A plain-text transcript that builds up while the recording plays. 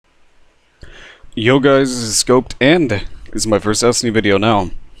Yo guys, this is Scoped, and this is my first Destiny video now.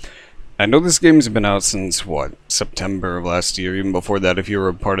 I know this game's been out since, what, September of last year, even before that if you were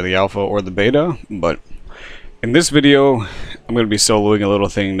a part of the alpha or the beta, but in this video, I'm going to be soloing a little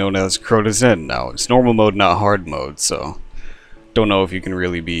thing known as Crota's End now. It's normal mode, not hard mode, so don't know if you can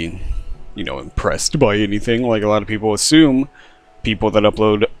really be, impressed by anything like a lot of people assume people that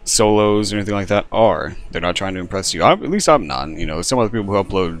upload solos or anything like that are. They're not trying to impress you. At least I'm not, some other people who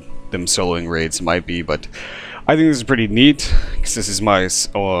upload them soloing raids might be, but I think this is pretty neat because this is my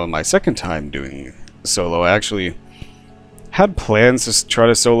second time doing solo. I actually had plans to try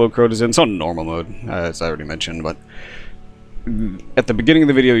to solo Crota's End. It's on normal mode, as I already mentioned, but at the beginning of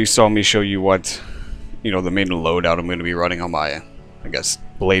the video you saw me show you what, the main loadout I'm going to be running on my, I guess,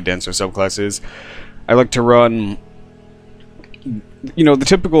 Blade Dancer subclass is. I like to run, the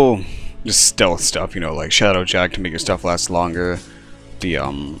typical just stealth stuff, like Shadow Jack to make your stuff last longer.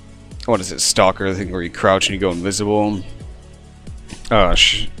 The, what is it, Stalker thing where you crouch and you go invisible.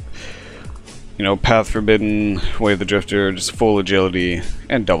 Path Forbidden, Way of the Drifter, just full agility,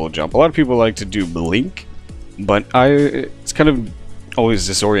 and double jump. A lot of people like to do Blink, but it's kind of always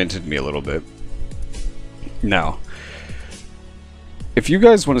disoriented me a little bit. Now, if you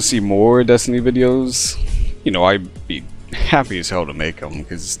guys want to see more Destiny videos, I'd be happy as hell to make them,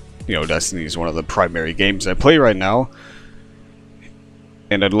 because, Destiny is one of the primary games I play right now.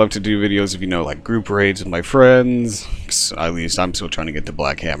 And I'd love to do videos of, like group raids with my friends. 'Cause at least I'm still trying to get the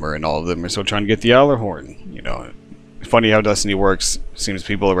Black Hammer, and all of them are still trying to get the Horn. Funny how Destiny works. Seems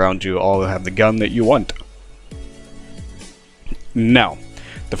people around you all have the gun that you want. Now,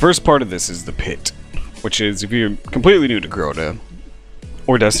 the first part of this is the pit, which is if you're completely new to Crota,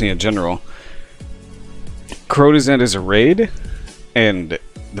 or Destiny in general, Crota's End is a raid, and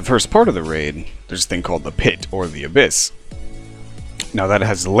the first part of the raid, there's a thing called the pit, or the abyss. Now that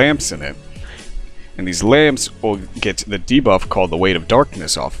has lamps in it, and these lamps will get the debuff called the Weight of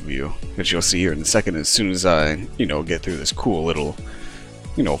Darkness off of you, which you'll see here in a second as soon as I, get through this cool little,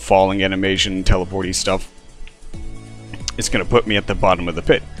 falling animation, teleporty stuff. It's going to put me at the bottom of the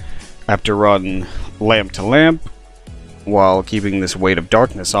pit. I have to run lamp to lamp while keeping this Weight of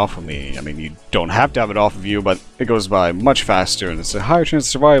Darkness off of me. I mean, you don't have to have it off of you, but it goes by much faster, and it's a higher chance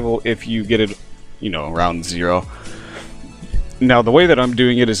of survival if you get it, around 0. Now, the way that I'm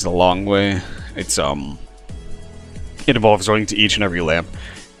doing it is the long way. It's, it involves running to each and every lamp.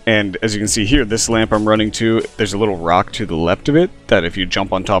 And as you can see here, this lamp I'm running to, there's a little rock to the left of it, that if you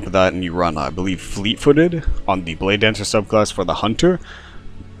jump on top of that and you run, I believe, fleet-footed on the Blade Dancer subclass for the Hunter,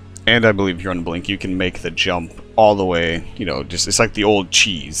 and I believe if you're on Blink, you can make the jump all the way, it's like the old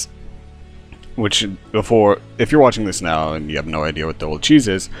cheese. Which, if you're watching this now and you have no idea what the old cheese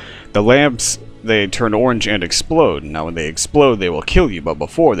is, the lamps, they turn orange and explode. Now when they explode, they will kill you, but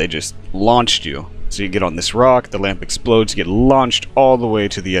before, they just launched you. So you get on this rock, the lamp explodes, you get launched all the way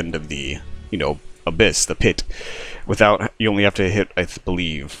to the end of the, abyss, the pit. You only have to hit, I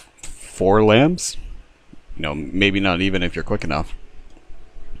believe, 4 lamps? Maybe not even if you're quick enough.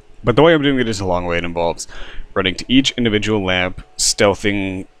 But the way I'm doing it is a long way. It involves running to each individual lamp,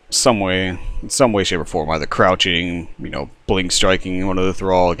 stealthing in some way, shape, or form, either crouching, blink striking one of the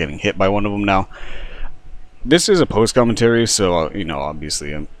thrall, getting hit by one of them. Now, this is a post commentary, so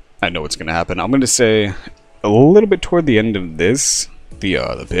obviously I know what's gonna happen. I'm gonna say a little bit toward the end of this,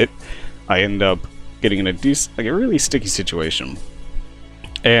 the pit, I end up getting in a really sticky situation,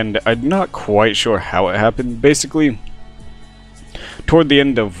 and I'm not quite sure how it happened. Basically, toward the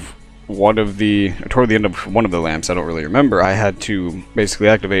end of one of the lamps, I don't really remember, I had to basically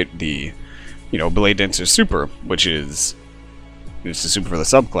activate the, Blade Dancer Super, which is, it's a super for the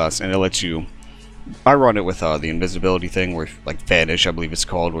subclass, and it lets you, I run it with the invisibility thing, where, like, Vanish, I believe it's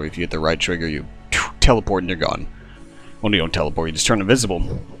called, where if you hit the right trigger, you teleport and you're gone. Well, you don't teleport, you just turn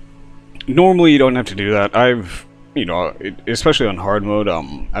invisible. Normally, you don't have to do that. Especially on hard mode,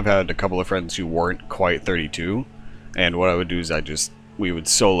 I've had a couple of friends who weren't quite 32, and what I would do is we would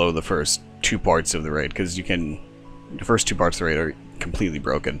solo the first 2 parts of the raid, because the first 2 parts of the raid are completely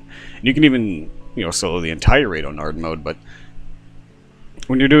broken. And you can even, solo the entire raid on hard mode, but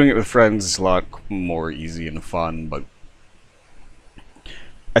when you're doing it with friends, it's a lot more easy and fun, but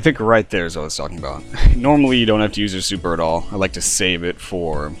I think right there is what I was talking about. Normally, you don't have to use your super at all. I like to save it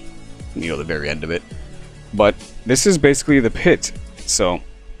for, the very end of it. But this is basically the pit, so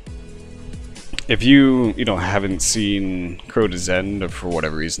if you, haven't seen Crota's End, or for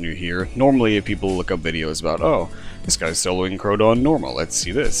whatever reason you're here, normally if people look up videos about, oh, this guy's soloing Crota on normal, let's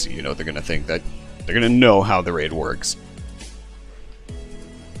see this, they're gonna think that, they're gonna know how the raid works.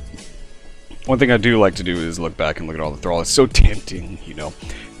 One thing I do like to do is look back and look at all the thrall. It's so tempting, you know,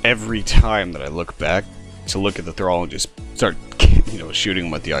 every time that I look back to look at the thrall and just start, you know, shooting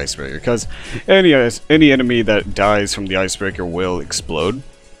them with the icebreaker. Because any enemy that dies from the icebreaker will explode.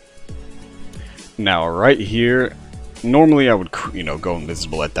 Now, right here, normally I would, you know, go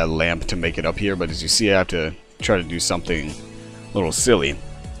invisible at that lamp to make it up here. But as you see, I have to try to do something a little silly.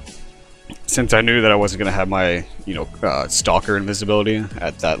 Since I knew that I wasn't going to have my, you know, stalker invisibility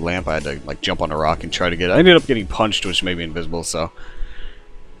at that lamp, I had to, like, jump on a rock and try to get it. I ended up getting punched, which made me invisible, so...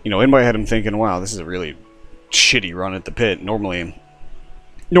 You know, in my head I'm thinking, wow, this is a really shitty run at the pit. Normally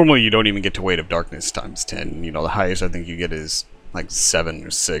you don't even get to Weight of Darkness times 10. You know, the highest I think you get is, like, 7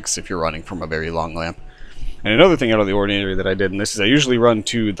 or 6 if you're running from a very long lamp. And another thing out of the ordinary that I did in this is I usually run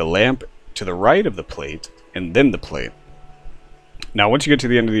to the lamp to the right of the plate, and then the plate. Now, once you get to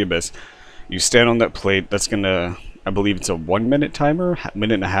the end of the abyss... You stand on that plate, that's gonna, I believe it's a 1 minute timer,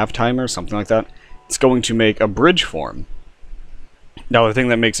 minute and a half timer, something like that. It's going to make a bridge form. Now the thing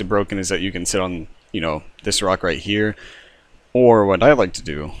that makes it broken is that you can sit on, you know, this rock right here. Or what I like to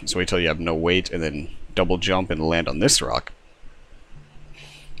do is wait till you have no weight and then double jump and land on this rock.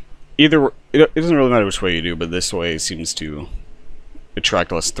 Either, it doesn't really matter which way you do, but this way seems to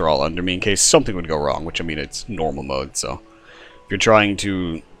attract less thrall under me in case something would go wrong, which I mean it's normal mode, so. If you're trying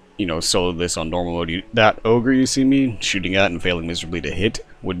to... you know, solo this on normal mode, that ogre you see me shooting at and failing miserably to hit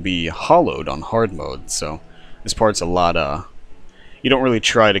would be hollowed on hard mode, so this part's a lot, you don't really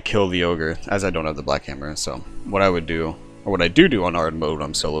try to kill the ogre, as I don't have the black hammer, so what I would do, or what I do on hard mode when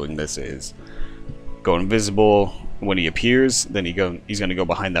I'm soloing this is go invisible when he appears, then he's going to go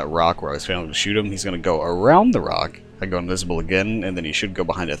behind that rock where I was failing to shoot him, he's going to go around the rock, I go invisible again, and then he should go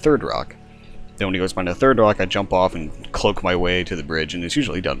behind a third rock. Then when he goes behind a third rock, I jump off and cloak my way to the bridge, and it's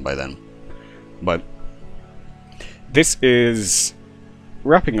usually done by then. But this is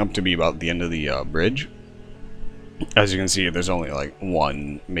wrapping up to be about the end of the bridge. As you can see, there's only like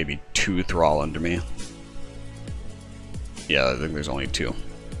 1, maybe 2 thrall under me. Yeah, I think there's only 2.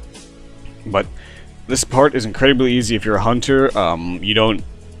 But this part is incredibly easy if you're a hunter. You don't...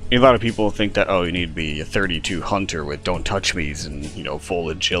 A lot of people think that, oh, you need to be a 32 hunter with don't touch me's and, you know, full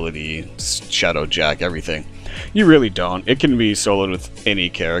agility, shadow jack, everything. You really don't. It can be soloed with any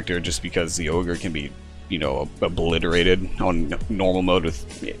character just because the ogre can be, you know, obliterated on normal mode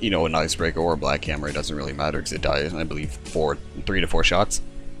with, you know, an icebreaker or a black hammer. It doesn't really matter because it dies in, I believe, 3 to 4 shots.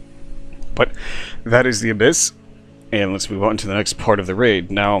 But that is the Abyss. And let's move on to the next part of the raid.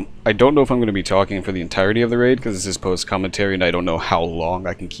 Now, I don't know if I'm going to be talking for the entirety of the raid, because this is post-commentary, and I don't know how long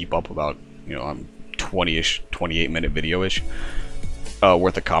I can keep up about, you know, 20-ish, 28-minute video-ish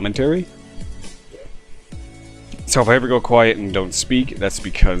worth of commentary. So if I ever go quiet and don't speak, that's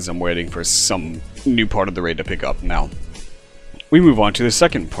because I'm waiting for some new part of the raid to pick up. Now, we move on to the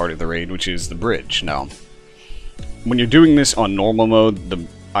second part of the raid, which is the bridge. Now, when you're doing this on normal mode,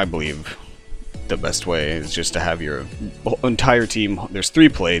 I believe... the best way is just to have your entire team. There's 3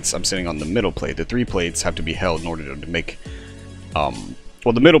 plates. I'm sitting on the middle plate. The 3 plates have to be held in order to make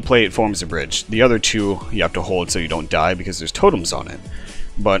well, the middle plate forms a bridge. The other 2 you have to hold so you don't die because there's totems on it.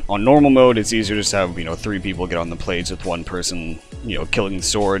 But on normal mode, it's easier just to have, you know, 3 people get on the plates with 1 person, you know, killing the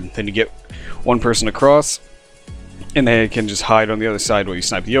sword. Then you get 1 person across, and they can just hide on the other side while you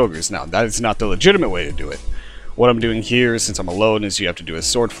snipe the ogres. Now, that is not the legitimate way to do it. What I'm doing here, since I'm alone, is you have to do a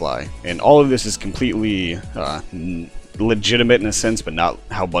sword fly. And all of this is completely legitimate in a sense, but not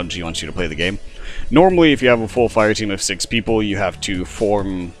how Bungie wants you to play the game. Normally, if you have a full fire team of 6 people, you have to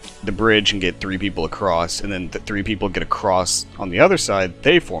form the bridge and get 3 people across, and then the 3 people get across on the other side,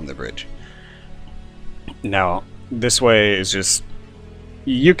 they form the bridge. Now, this way is just...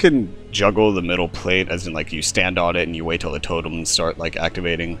 you can juggle the middle plate, as in, like, you stand on it and you wait till the totems start, like,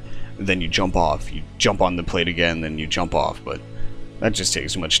 activating. Then you jump off. You jump on the plate again, then you jump off. But that just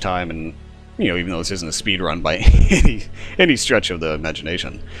takes too much time, and, you know, even though this isn't a speed run by any stretch of the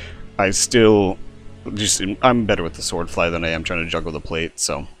imagination, I still just... I'm better with the sword fly than I am trying to juggle the plate,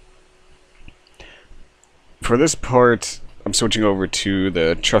 so... For this part, I'm switching over to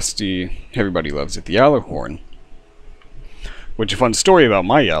the trusty, everybody loves it, the Yaller Horn. Which, a fun story about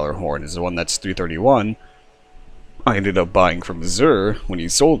my Yaller Horn is the one that's 331. I ended up buying from Zur when he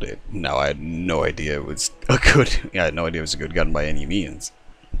sold it. Now, I had no idea it was a good... I had no idea it was a good gun by any means.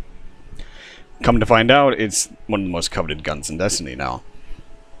 Come to find out, it's one of the most coveted guns in Destiny now.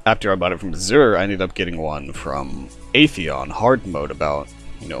 After I bought it from Zur, I ended up getting one from Atheon hard mode about,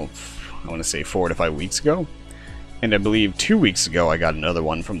 you know, I want to say 4 to 5 weeks ago. And I believe 2 weeks ago I got another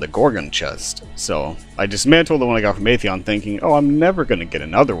one from the Gorgon chest. So I dismantled the one I got from Atheon thinking, oh, I'm never going to get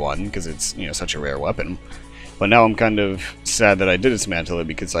another one because it's, you know, such a rare weapon. But now I'm kind of sad that I did dismantle it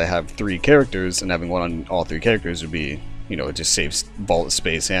because I have 3 characters, and having one on all 3 characters would be, you know, it just saves vault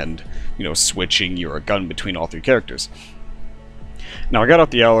space and, you know, switching your gun between all 3 characters. Now I got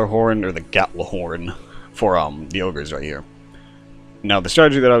out the Horn, or the Gatlahorn, for the ogres right here. Now the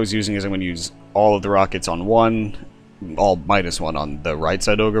strategy that I was using is I'm going to use all of the rockets on one, all -1 on the right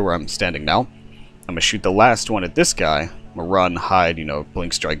side ogre where I'm standing now. I'm going to shoot the last one at this guy. I'm going to run, hide, you know,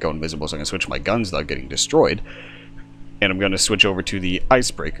 blink, strike, go invisible, so I'm going to switch my guns without getting destroyed. And I'm going to switch over to the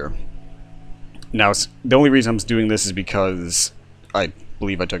Icebreaker. Now, the only reason I'm doing this is because I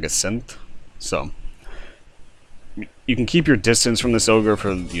believe I took a synth, so you can keep your distance from this ogre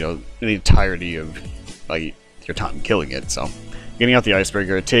for, you know, the entirety of like your time killing it. So getting out the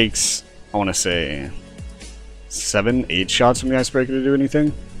Icebreaker, it takes, I want to say, 7-8 shots from the Icebreaker to do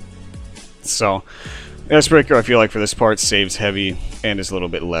anything. So the Icebreaker, I feel like for this part, saves heavy and is a little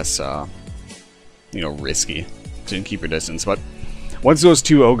bit less, you know, risky to keep your distance. But once those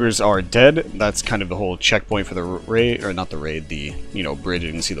 2 ogres are dead, that's kind of the whole checkpoint for the raid, or not the raid, the, you know, bridge.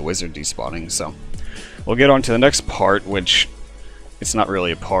 You can see the wizard despawning. So we'll get on to the next part, which it's not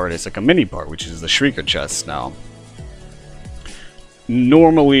really a part, it's like a mini part, which is the Shrieker chest. Now,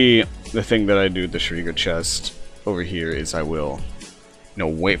 normally the thing that I do with the Shrieker chest over here is I will, you know,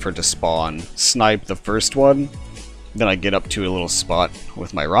 wait for it to spawn, snipe the first one, then I get up to a little spot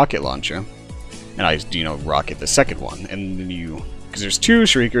with my rocket launcher, and I, you know, rocket the second one. And then you, because there's 2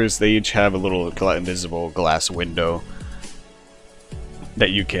 Shriekers, they each have a little invisible glass window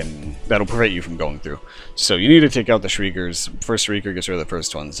that you can, that'll prevent you from going through. So you need to take out the Shriekers. First Shrieker gets rid of the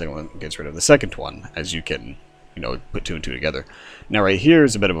first one, the second one gets rid of the second one, as you can, you know, put 2 and 2 together. Now right here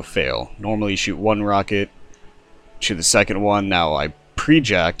is a bit of a fail. Normally you shoot 1 rocket, shoot the second one. Now I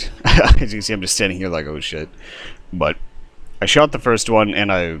pre-jacked. As you can see, I'm just standing here like, oh shit. But I shot the first one,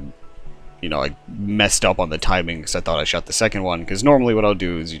 and I messed up on the timing because I thought I shot the second one. Because normally what I'll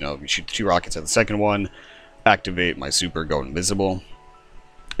do is, you know, shoot 2 rockets at the second one, activate my super, go invisible,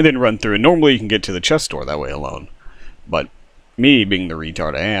 and then run through. And normally you can get to the chest door that way alone. But me, being the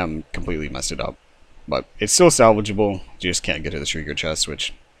retard I am, completely messed it up. But it's still salvageable. You just can't get to the Shrieker chest,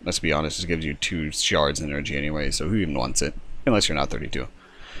 which, let's be honest, just gives you 2 shards of energy anyway, so who even wants it? Unless you're not 32.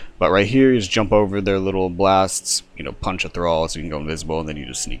 But right here, you just jump over their little blasts, you know, punch a thrall so you can go invisible, and then you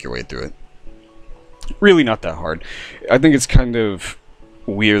just sneak your way through it. Really not that hard. I think it's kind of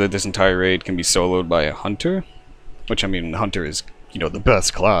weird that this entire raid can be soloed by a hunter, which, I mean, hunter is, you know, the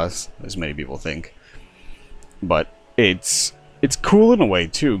best class, as many people think. But it's cool in a way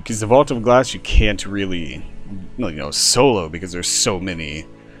too, because the Vault of Glass you can't really, you know, solo, because there's so many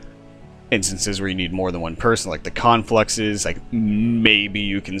instances where you need more than one person. Like the Confluxes, like maybe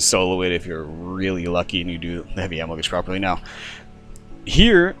you can solo it if you're really lucky and you do the heavy ammo glitch properly. Now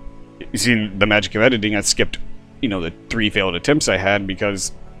here, you see the magic of editing, I skipped, you know, the 3 failed attempts I had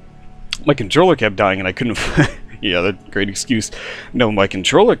because my controller kept dying and I couldn't yeah, that's a great excuse. No, my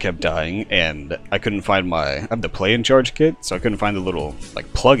controller kept dying, and I couldn't find I have the play in charge kit, so I couldn't find the little,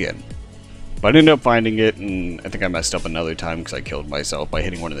 like, plug-in. But I ended up finding it, and I think I messed up another time because I killed myself by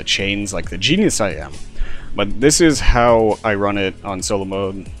hitting one of the chains, like the genius I am. But this is how I run it on solo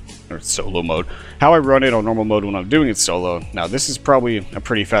mode, or solo mode. How I run it on normal mode when I'm doing it solo. Now, this is probably a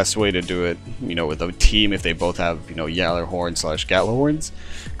pretty fast way to do it, you know, with a team if they both have, you know, Gatlahorns,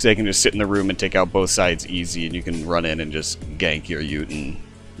 because they can just sit in the room and take out both sides easy, and you can run in and just gank your ute in,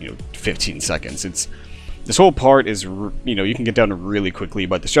 you know, 15 seconds. This whole part is, you know, you can get down really quickly,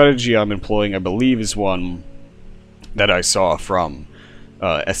 but the strategy I'm employing, I believe, is one that I saw from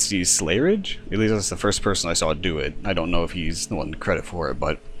SC's Slayridge. At least that's the first person I saw do it. I don't know if he's the one to credit for it,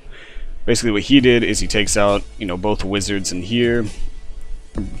 but basically what he did is he takes out, you know, both wizards in here,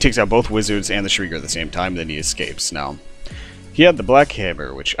 takes out both wizards and the Shrieker at the same time, then he escapes. Now, he had the Black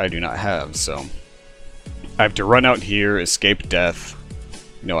Hammer, which I do not have, so I have to run out here, escape death.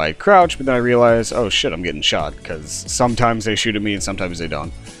 You know, I crouch, but then I realize, oh shit, I'm getting shot, because sometimes they shoot at me and sometimes they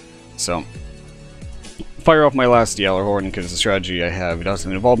don't. So, fire off my last Horn, because the strategy I have, it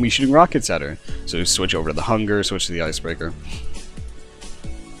doesn't involve me shooting rockets at her. So switch over to the Hunger, switch to the Icebreaker.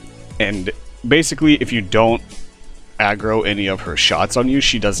 And basically, if you don't aggro any of her shots on you,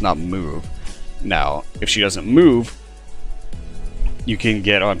 she does not move. Now, if she doesn't move, you can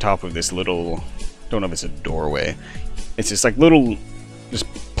get on top of this little, don't know if it's a doorway. It's just like little, just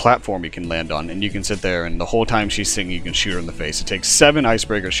platform you can land on, and you can sit there, and the whole time she's singing, you can shoot her in the face. It takes 7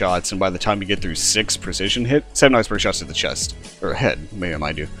 Icebreaker shots, and by the time you get through 6 precision hit, 7 Icebreaker shots to the chest, or head, maybe I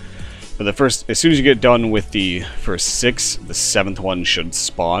might do. But the first, as soon as you get done with the first 6, the 7th one should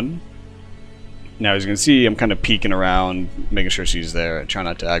spawn. Now, as you can see, I'm kind of peeking around, making sure she's there, trying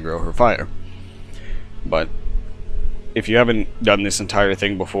not to aggro her fire. But if you haven't done this entire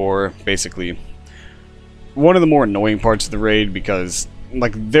thing before, basically one of the more annoying parts of the raid, because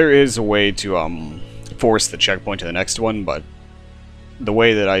like there is a way to force the checkpoint to the next one, but the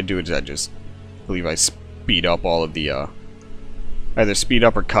way that I do it is I just believe I speed up all of the either speed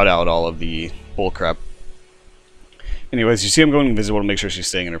up or cut out all of the bullcrap. Anyways, you see I'm going invisible to make sure she's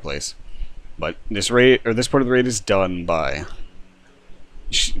staying in her place. But this raid, or this part of the raid, is done by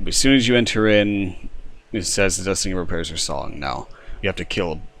as soon as you enter in, it says the Destiny repairs her song. Now you have to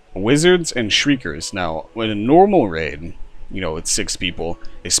kill wizards and shriekers. Now, when a normal raid, you know, it's 6 people,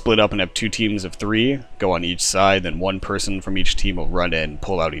 they split up and have 2 teams of 3 go on each side. Then one person from each team will run in,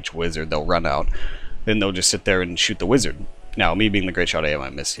 pull out each wizard. They'll run out. Then they'll just sit there and shoot the wizard. Now, me being the great shot I am, I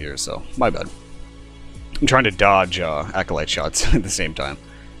miss here, so my bad. I'm trying to dodge acolyte shots at the same time.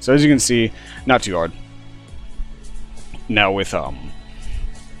 So as you can see, not too hard. Now with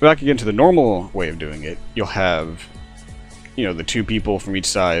back again to the normal way of doing it, you'll have, you know, the 2 people from each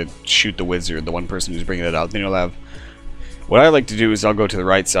side shoot the wizard, the one person who's bringing it out. Then you'll have, what I like to do is I'll go to the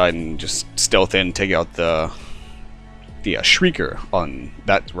right side and just stealth in, take out the shrieker on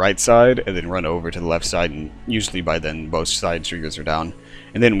that right side, and then run over to the left side, and usually by then both side shriekers are down.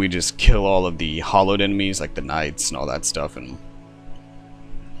 And then we just kill all of the hollowed enemies, like the knights and all that stuff, and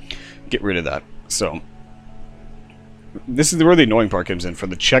get rid of that. So this is where the annoying part comes in. For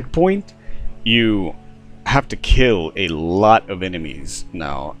the checkpoint, you have to kill a lot of enemies.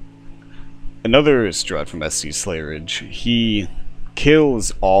 Now, another strut from SC Slayerage, he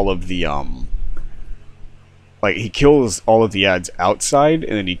kills all of the he kills all of the ads outside,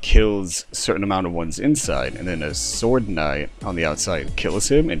 and then he kills a certain amount of ones inside, and then a sword knight on the outside kills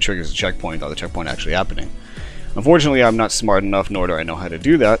him and triggers a checkpoint without the checkpoint actually happening. Unfortunately, I'm not smart enough, nor do I know how to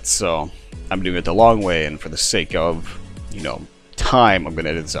do that, so I'm doing it the long way, and for the sake of, you know, time, I'm going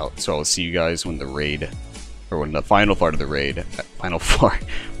to edit this out. So I'll see you guys when the raid, or when the final part of the raid, final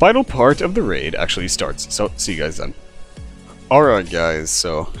part of the raid actually starts. So, see you guys then. Alright guys,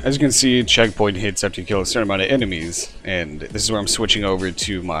 so as you can see, checkpoint hits after you kill a certain amount of enemies, and this is where I'm switching over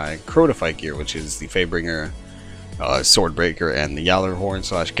to my Crota fight gear, which is the Faebringer, Swordbreaker, and the Yallarhorn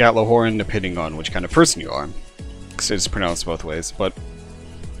 / Gatlahorn, depending on which kind of person you are. So it's pronounced both ways, but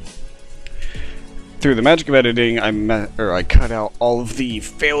through the magic of editing, I cut out all of the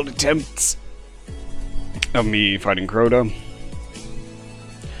failed attempts of me fighting Crota,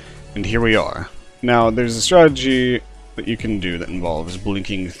 and here we are. Now, there's a strategy that you can do that involves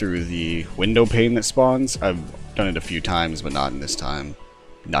blinking through the window pane that spawns. I've done it a few times, but not in this time.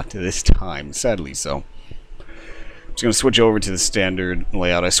 Not to this time, sadly so. I'm just going to switch over to the standard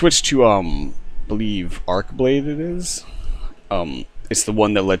layout. I switched to, I believe, Arcblade it is. It's the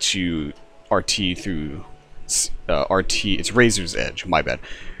one that lets you RT through, it's Razor's Edge, my bad.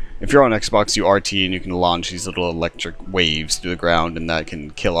 If you're on Xbox, you RT and you can launch these little electric waves through the ground, and that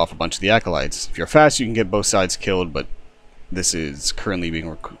can kill off a bunch of the acolytes. If you're fast, you can get both sides killed, but this is currently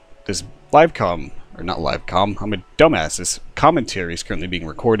being this livecom, or not livecom, I'm a dumbass. This commentary is currently being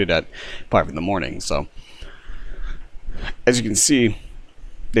recorded at 5 in the morning, so as you can see,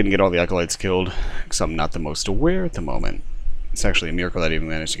 didn't get all the acolytes killed, because I'm not the most aware at the moment. It's actually a miracle that I even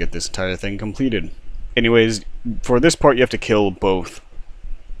managed to get this entire thing completed. Anyways, for this part, you have to kill both.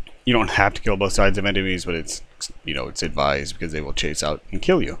 You don't have to kill both sides of enemies, but it's, you know, it's advised because they will chase out and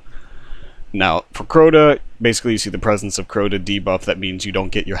kill you. Now, for Crota, basically you see the presence of Crota debuff. That means you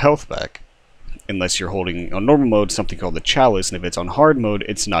don't get your health back unless you're holding, on normal mode, something called the Chalice, and if it's on hard mode,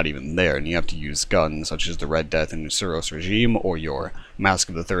 it's not even there, and you have to use guns such as the Red Death and Suros Regime, or your Mask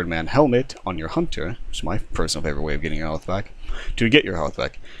of the Third Man helmet on your Hunter, which is my personal favorite way of getting your health back, to get your health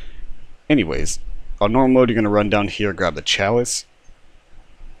back. Anyways, on normal mode, you're going to run down here, grab the Chalice.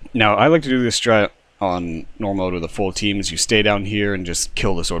 Now, I like to do this strat on normal mode with a full team, is you stay down here and just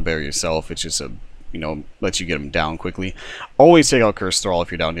kill the sword bearer yourself. It's just a, you know, lets you get him down quickly. Always take out Curse Thrall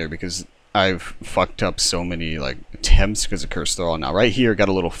if you're down here, because I've fucked up so many, like, attempts because of Curse Thrall. Now, right here, got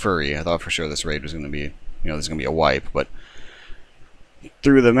a little furry. I thought for sure this raid was going to be, you know, there's going to be a wipe, but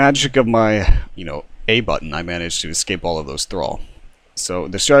through the magic of my, you know, A button, I managed to escape all of those Thrall. So,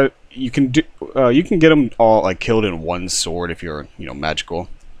 the strat, you can get them all, like, killed in one sword if you're, you know, magical.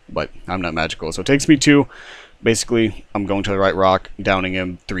 But I'm not magical, so it takes me 2. Basically, I'm going to the right rock, downing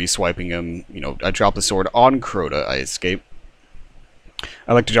him, 3 swiping him. You know, I drop the sword on Crota, I escape.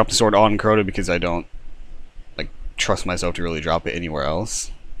 I like to drop the sword on Crota because I don't, like, trust myself to really drop it anywhere else.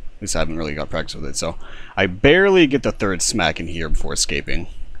 At least I haven't really got practice with it, so I barely get the 3rd smack in here before escaping.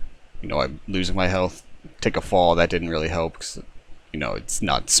 You know, I'm losing my health, take a fall, that didn't really help, because, you know, it's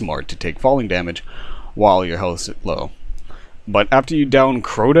not smart to take falling damage while your health is low. But after you down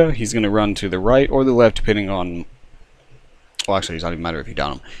Crota, he's going to run to the right or the left, depending on well, actually, it doesn't even matter if you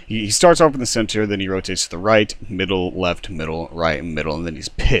down him. He starts off in the center, then he rotates to the right, middle, left, middle, right, middle, and then he's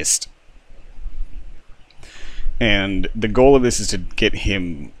pissed. And the goal of this is to get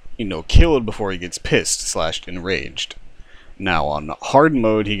him, you know, killed before he gets pissed / enraged. Now, on hard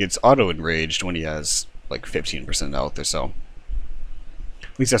mode, he gets auto-enraged when he has, like, 15% health or so.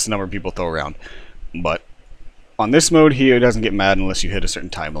 At least that's the number people throw around. But on this mode, he doesn't get mad unless you hit a certain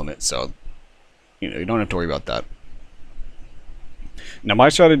time limit, so, you know, you don't have to worry about that. Now, my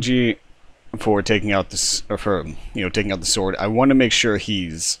strategy for taking out this, or for, you know, taking out the sword, I want to make sure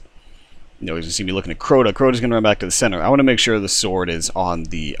he's, you know, as you see me looking at Crota. Crota's going to run back to the center. I want to make sure the sword is on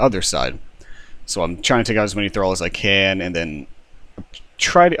the other side. So I'm trying to take out as many thralls as I can, and then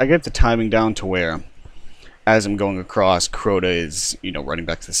I get the timing down to where, as I'm going across, Crota is, you know, running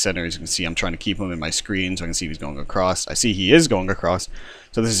back to the center. As you can see, I'm trying to keep him in my screen so I can see if he's going across. I see he is going across.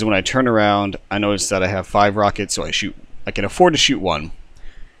 So this is when I turn around. I notice that I have 5 rockets, so I can afford to shoot 1. You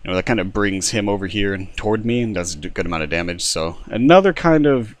know, that kind of brings him over here and toward me and does a good amount of damage. So another kind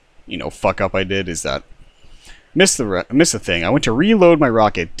of, you know, fuck up I did is that missed the thing. I went to reload my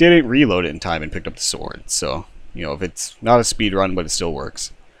rocket, didn't reload it in time, and picked up the sword. So, you know, if it's not a speed run, but it still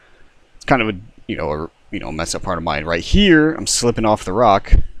works. It's kind of a mess up part of mine. Right here, I'm slipping off the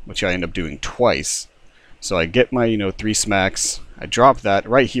rock, which I end up doing twice. So I get my, 3 smacks. I drop that.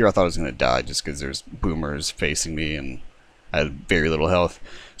 Right here, I thought I was going to die just because there's boomers facing me and I had very little health.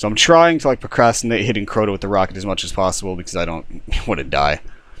 So I'm trying to, procrastinate hitting Crota with the rocket as much as possible because I don't want to die.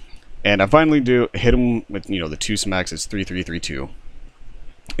 And I finally do hit him with, the 2 smacks. It's 3-3-3-2.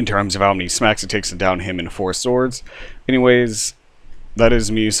 In terms of how many smacks it takes to down him in 4 swords. Anyways, that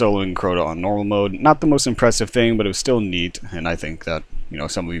is me soloing Crota on normal mode. Not the most impressive thing, but it was still neat. And I think that,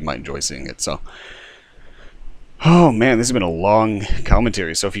 some of you might enjoy seeing it. So, oh man, this has been a long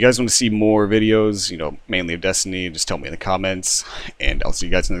commentary. So if you guys want to see more videos, mainly of Destiny, just tell me in the comments. And I'll see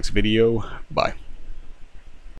you guys in the next video. Bye.